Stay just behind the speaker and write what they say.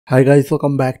Hi guys,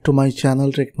 welcome back to my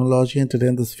channel Technology, and today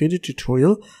in this video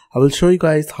tutorial I will show you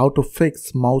guys how to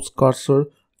fix mouse cursor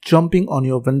jumping on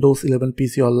your Windows 11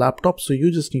 PC or laptop. So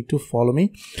you just need to follow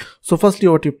me. So firstly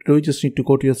what you have to do, you just need to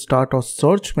go to your start or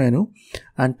search menu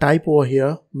and type over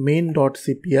here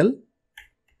main.cpl.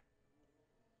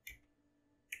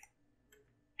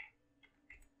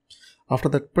 After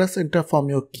that press enter from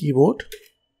your keyboard,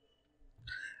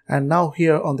 and now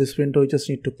here on this window you just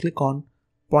need to click on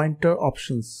pointer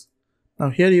options. Now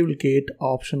here you will get an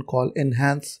option called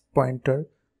enhance pointer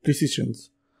precisions.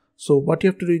 So what you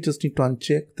have to do, you just need to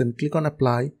uncheck, then click on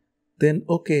apply, then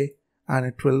OK, and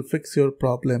it will fix your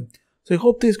problem. So I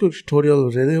hope this quick tutorial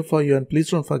was really for you, and please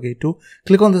don't forget to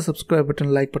click on the subscribe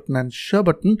button, like button and share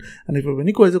button. And if you have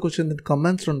any questions or questions in the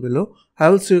comments down below, I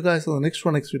will see you guys on the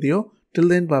next video. Till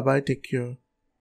then, bye bye, take care.